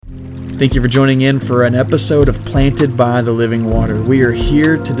Thank you for joining in for an episode of Planted by the Living Water. We are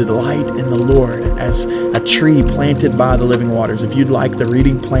here to delight in the Lord as a tree planted by the living waters. If you'd like the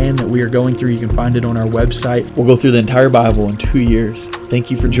reading plan that we are going through, you can find it on our website. We'll go through the entire Bible in 2 years. Thank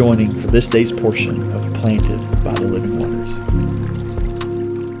you for joining for this day's portion of Planted by the Living Waters.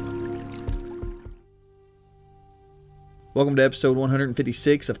 Welcome to episode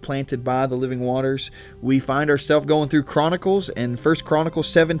 156 of Planted by the Living Waters. We find ourselves going through Chronicles, and 1 Chronicles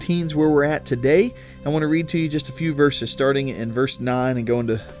 17 is where we're at today. I want to read to you just a few verses, starting in verse 9 and going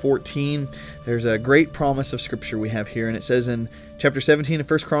to 14. There's a great promise of Scripture we have here, and it says in chapter 17 of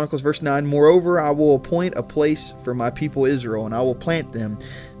 1 Chronicles, verse 9, "Moreover, I will appoint a place for my people Israel, and I will plant them,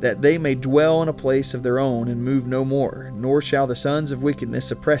 that they may dwell in a place of their own and move no more, nor shall the sons of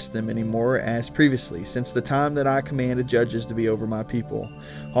wickedness oppress them any more as previously, since the time that I commanded judges to be over my people.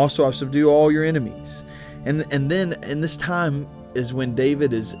 Also, I subdue all your enemies." And then in this time is when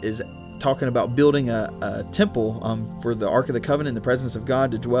David is talking about building a temple for the Ark of the Covenant, the presence of God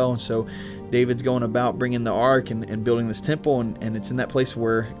to dwell. And so David's going about bringing the Ark and building this temple, and it's in that place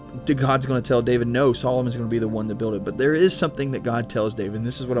where God's going to tell David, no, Solomon's going to be the one to build it. But there is something that God tells David, and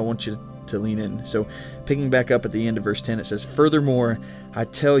this is what I want you to lean in. So picking back up at the end of verse 10, it says, "Furthermore, I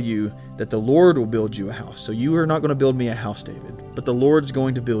tell you that the Lord will build you a house." So you are not going to build me a house, David, but the Lord's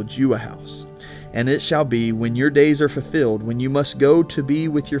going to build you a house. "And it shall be, when your days are fulfilled, when you must go to be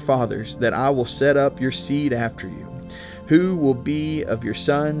with your fathers, that I will set up your seed after you, who will be of your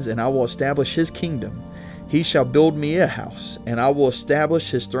sons, and I will establish his kingdom. He shall build me a house, and I will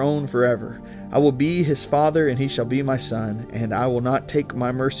establish his throne forever. I will be his father, and he shall be my son, and I will not take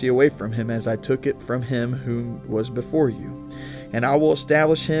my mercy away from him as I took it from him who was before you. And I will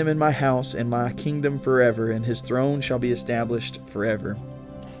establish him in my house and my kingdom forever, and his throne shall be established forever."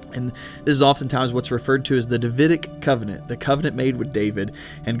 And this is oftentimes what's referred to as the Davidic covenant, the covenant made with David.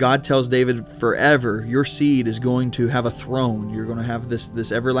 And God tells David, forever, your seed is going to have a throne. You're going to have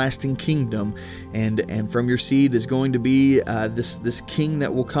this everlasting kingdom. And from your seed is going to be this king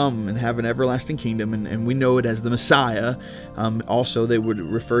that will come and have an everlasting kingdom. And we know it as the Messiah. Also, they would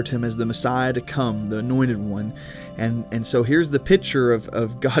refer to him as the Messiah to come, the anointed one. And so here's the picture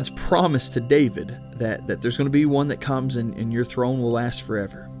of God's promise to David, that there's going to be one that comes and your throne will last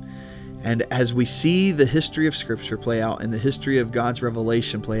forever. And as we see the history of Scripture play out and the history of God's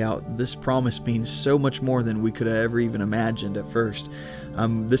revelation play out, this promise means so much more than we could have ever even imagined at first.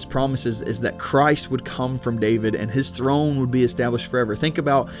 This promise is that Christ would come from David and his throne would be established forever. Think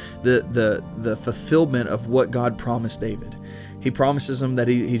about the fulfillment of what God promised David. He promises him that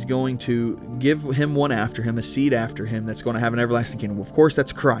he's going to give him one after him, a seed after him that's going to have an everlasting kingdom. Well, of course,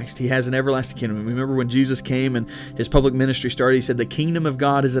 that's Christ. He has an everlasting kingdom. And remember when Jesus came and his public ministry started, he said, the kingdom of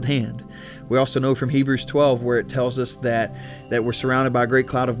God is at hand. We also know from Hebrews 12 where it tells us that we're surrounded by a great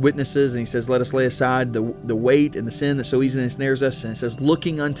cloud of witnesses. And he says, let us lay aside the weight and the sin that so easily ensnares us. And it says,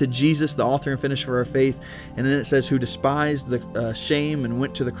 looking unto Jesus, the author and finisher of our faith. And then it says, who despised the shame and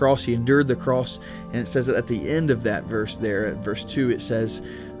went to the cross. He endured the cross. And it says that at the end of that verse there, at verse 2, it says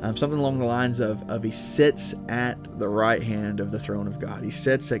something along the lines of he sits at the right hand of the throne of God. He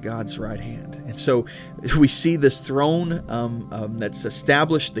sits at God's right hand. And so we see this throne that's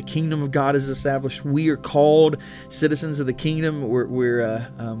established. The kingdom of God is established. We are called citizens of the kingdom.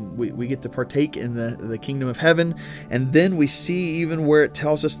 We get to partake in the kingdom of heaven. And then we see even where it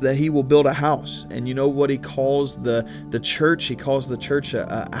tells us that he will build a house. And you know what he calls the church? He calls the church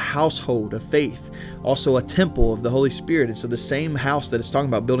a household of faith, also a temple of the Holy Spirit. And so the same house that it's talking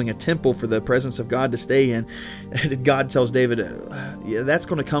about building a temple for the presence of God to stay in, God tells David, yeah, that's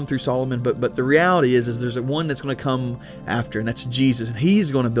going to come through Solomon, but the reality is there's one that's going to come after, and that's Jesus, and he's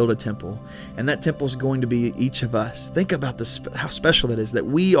going to build a temple, and that temple is going to be each of us. Think about how special that is, that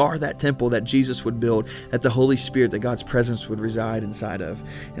we are that temple that Jesus would build, that the Holy Spirit, that God's presence would reside inside of.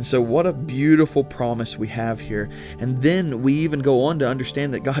 And so what a beautiful promise we have here. And then we even go on to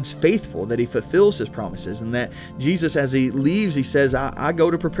understand that God's faithful, that he fulfills his promises, and that Jesus, as he leaves, he says, I go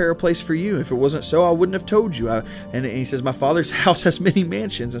to prepare a place for you. If it wasn't so, I wouldn't have told you. And he says, my Father's house has many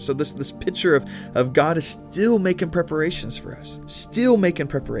mansions. And so this picture of God is still making preparations for us, still making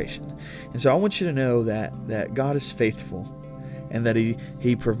preparation. And so I want you to know that God is faithful, and that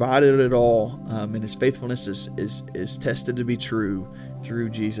he provided it all, and his faithfulness is tested to be true through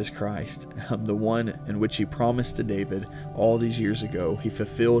Jesus Christ, the one in which he promised to David all these years ago. He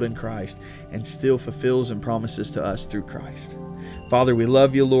fulfilled in Christ and still fulfills and promises to us through Christ. Father, we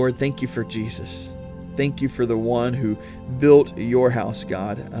love you, Lord. Thank you for Jesus. thank you for the one who built your house,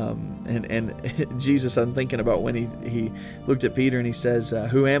 God. And Jesus, I'm thinking about when he looked at Peter and he says,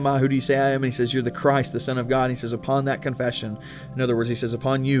 who am I? Who do you say I am? And he says, you're the Christ, the Son of God. And he says, upon that confession, in other words, he says,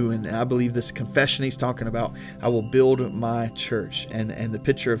 upon you, and I believe this confession he's talking about, I will build my church. And the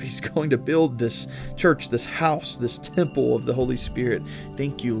picture of he's going to build this church, this house, this temple of the Holy Spirit.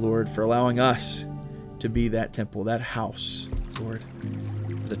 Thank you, Lord, for allowing us to be that temple, that house, Lord,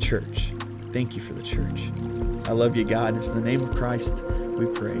 the church. Thank you for the church. I love you, God. It's in the name of Christ we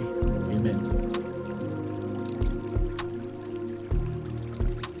pray. Amen.